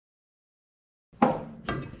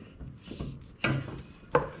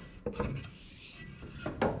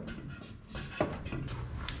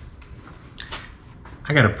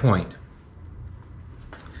I got a point.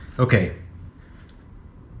 Okay,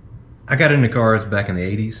 I got into cars back in the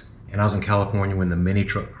 80s, and I was in California when the mini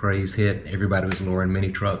truck craze hit. Everybody was lowering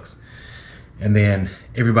mini trucks, and then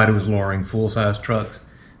everybody was lowering full-size trucks,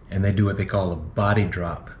 and they do what they call a body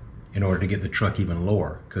drop in order to get the truck even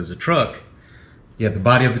lower. Because the truck, you have the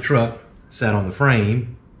body of the truck sat on the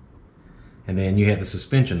frame, and then you had the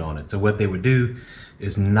suspension on it. So what they would do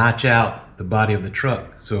is notch out the body of the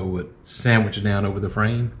truck so it would sandwich it down over the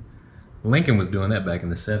frame. Lincoln was doing that back in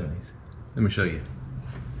the 70s. Let me show you.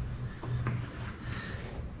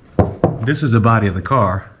 This is the body of the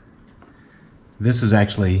car. This is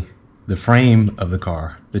actually the frame of the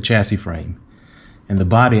car, the chassis frame. And the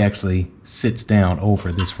body actually sits down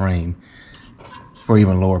over this frame for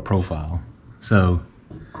even lower profile. So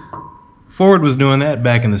Ford was doing that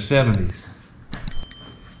back in the 70s.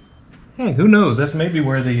 Hey, who knows? That's maybe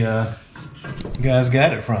where the guys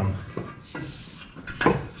got it from.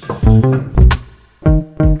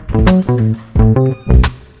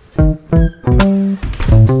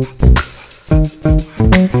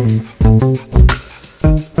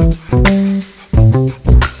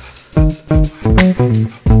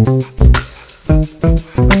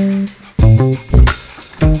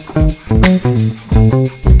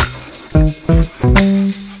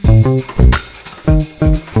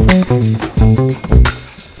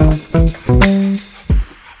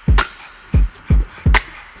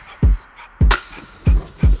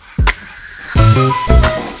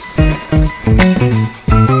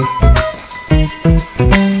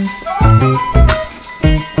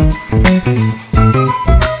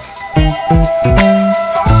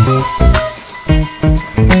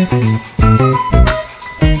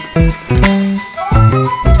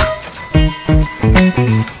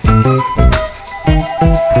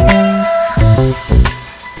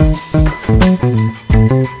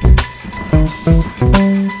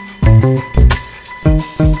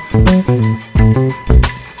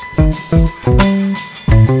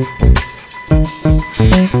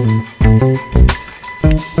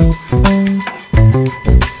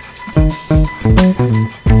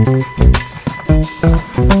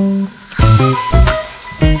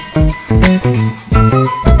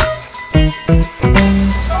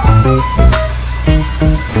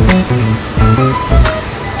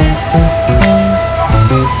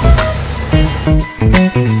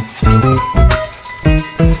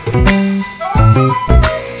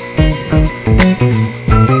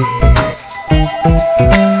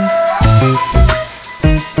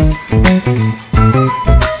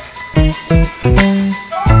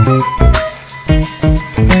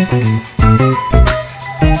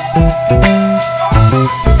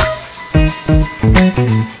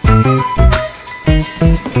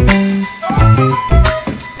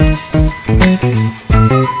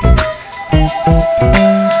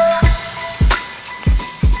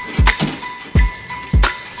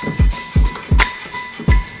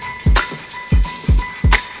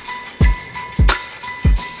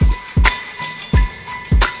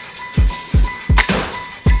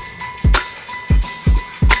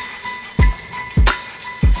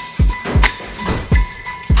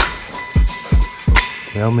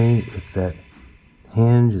 Tell me if that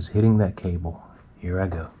hinge is hitting that cable. Here I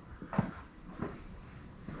go.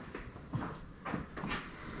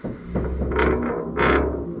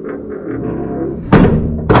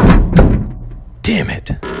 Damn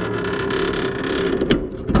it!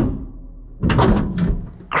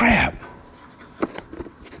 Crap!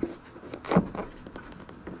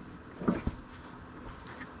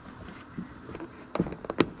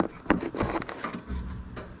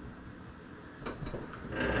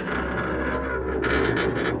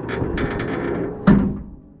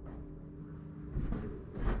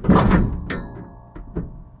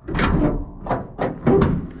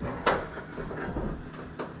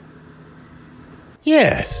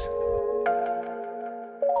 Yes.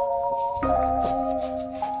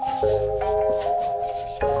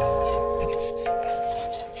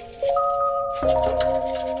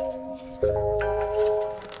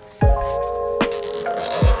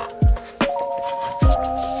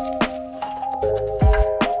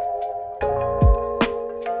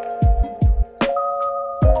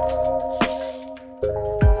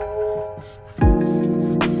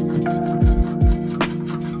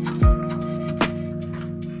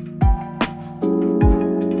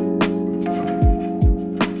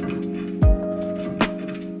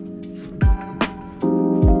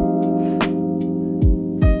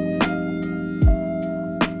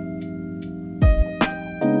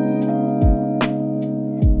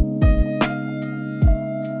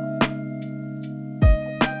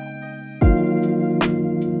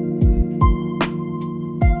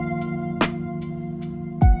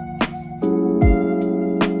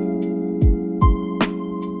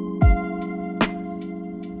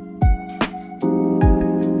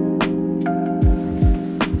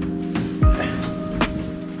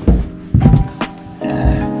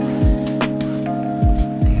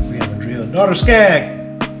 Daughter Skag.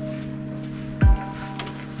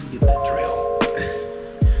 Get that drill.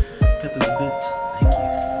 Got those bits. Thank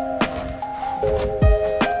you.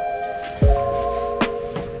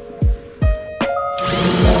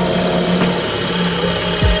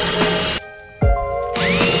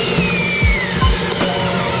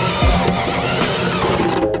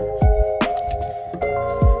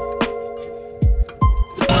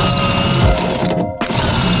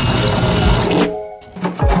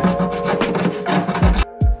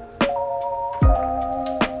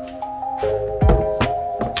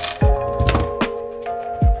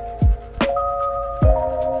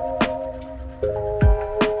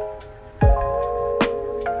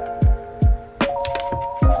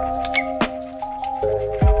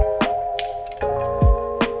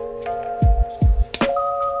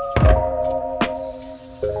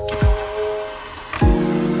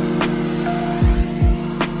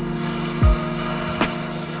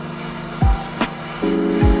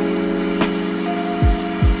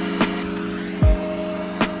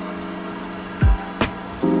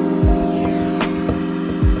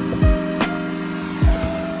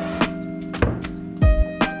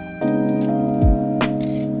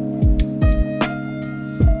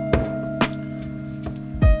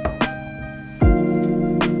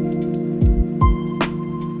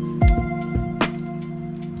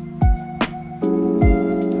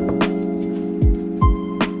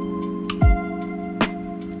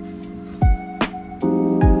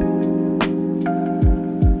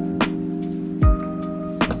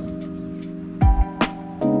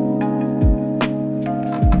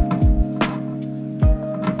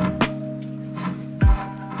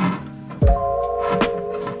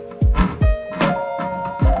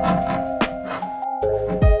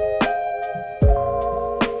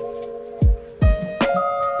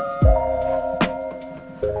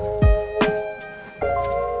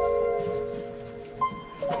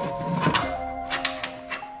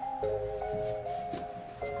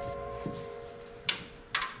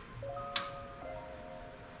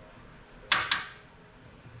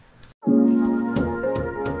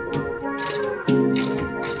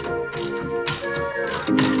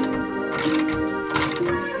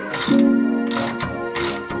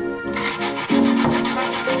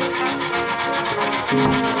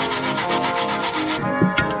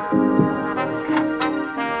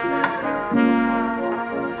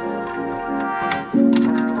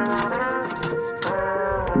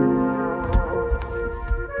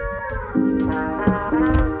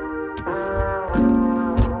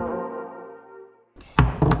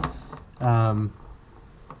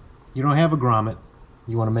 You don't have a grommet,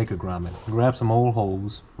 you want to make a grommet. Grab some old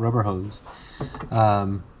hose, rubber hose.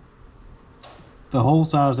 The hole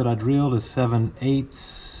size that I drilled is 7/8.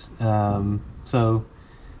 So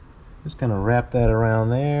just kind of wrap that around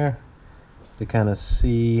there to kind of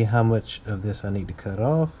see how much of this I need to cut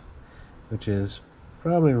off, which is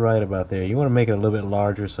probably right about there. You want to make it a little bit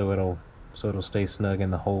larger so it'll stay snug in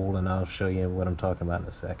the hole, and I'll show you what I'm talking about in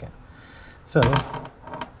a second. So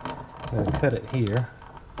I'm going to cut it here.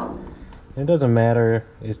 It doesn't matter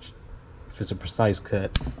if it's a precise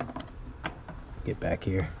cut. Get back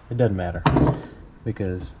here. It doesn't matter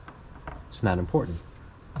because it's not important.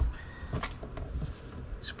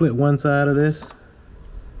 Split one side of this.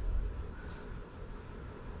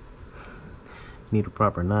 Need a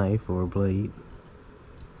proper knife or a blade.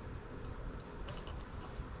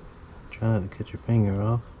 Try not to cut your finger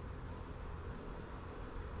off.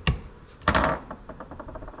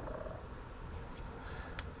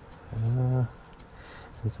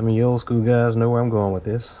 And some of you old school guys know where I'm going with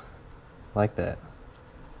this. Like that.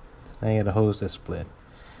 Now you got a hose that's split.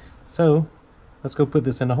 So let's go put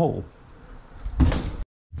this in the hole.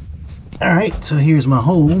 Alright, so here's my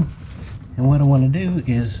hole. And what I want to do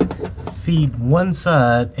is feed one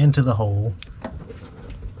side into the hole.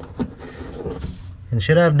 And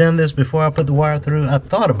should I have done this before I put the wire through? I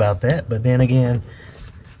thought about that, but then again,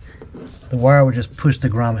 the wire would just push the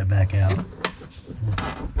grommet back out.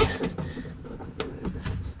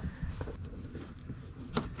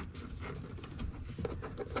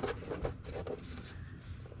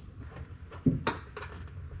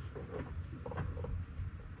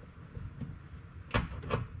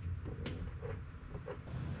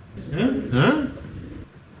 Huh?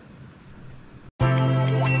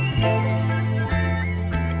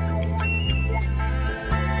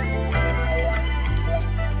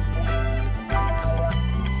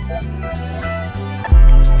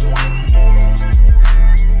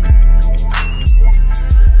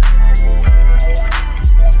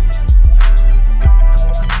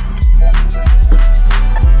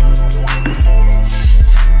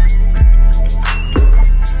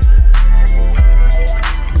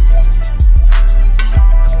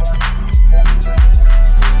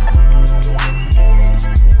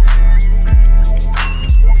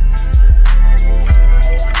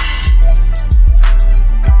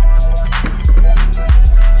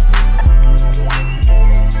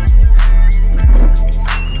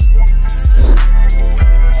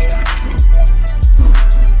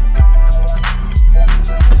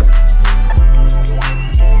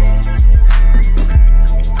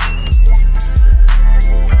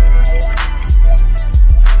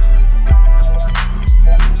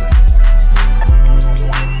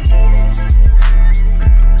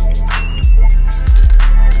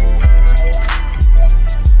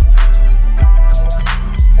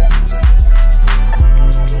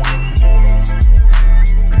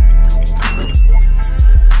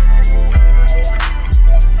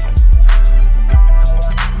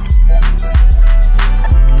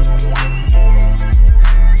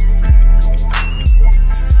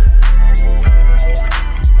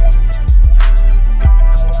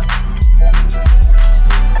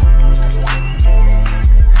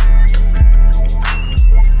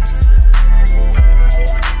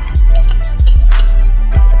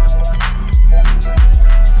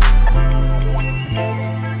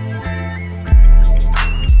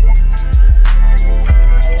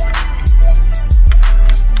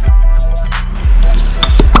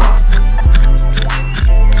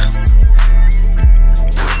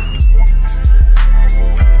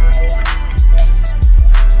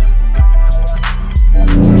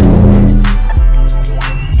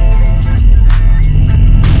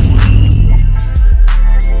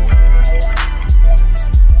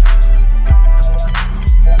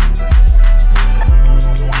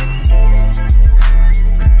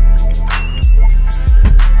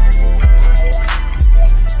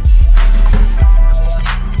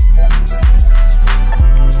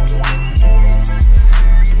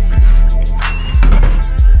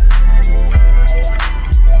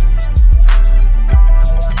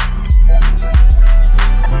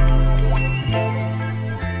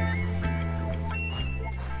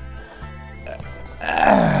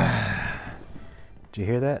 Did you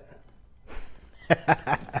hear that?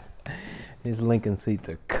 These Lincoln seats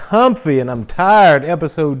are comfy and I'm tired.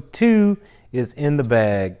 Episode 2 is in the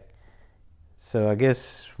bag. So I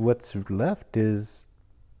guess what's left is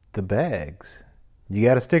the bags. You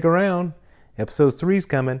got to stick around. Episode 3 is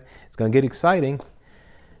coming. It's going to get exciting.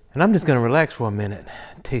 And I'm just going to relax for a minute.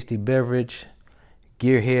 Tasty beverage,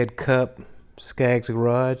 Gearhead cup, Skaggs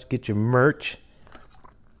Garage. Get your merch.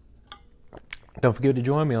 Don't forget to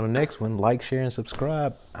join me on the next one. Like, share, and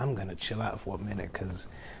subscribe. I'm going to chill out for a minute because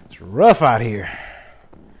it's rough out here.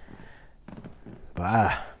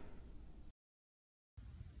 Bye.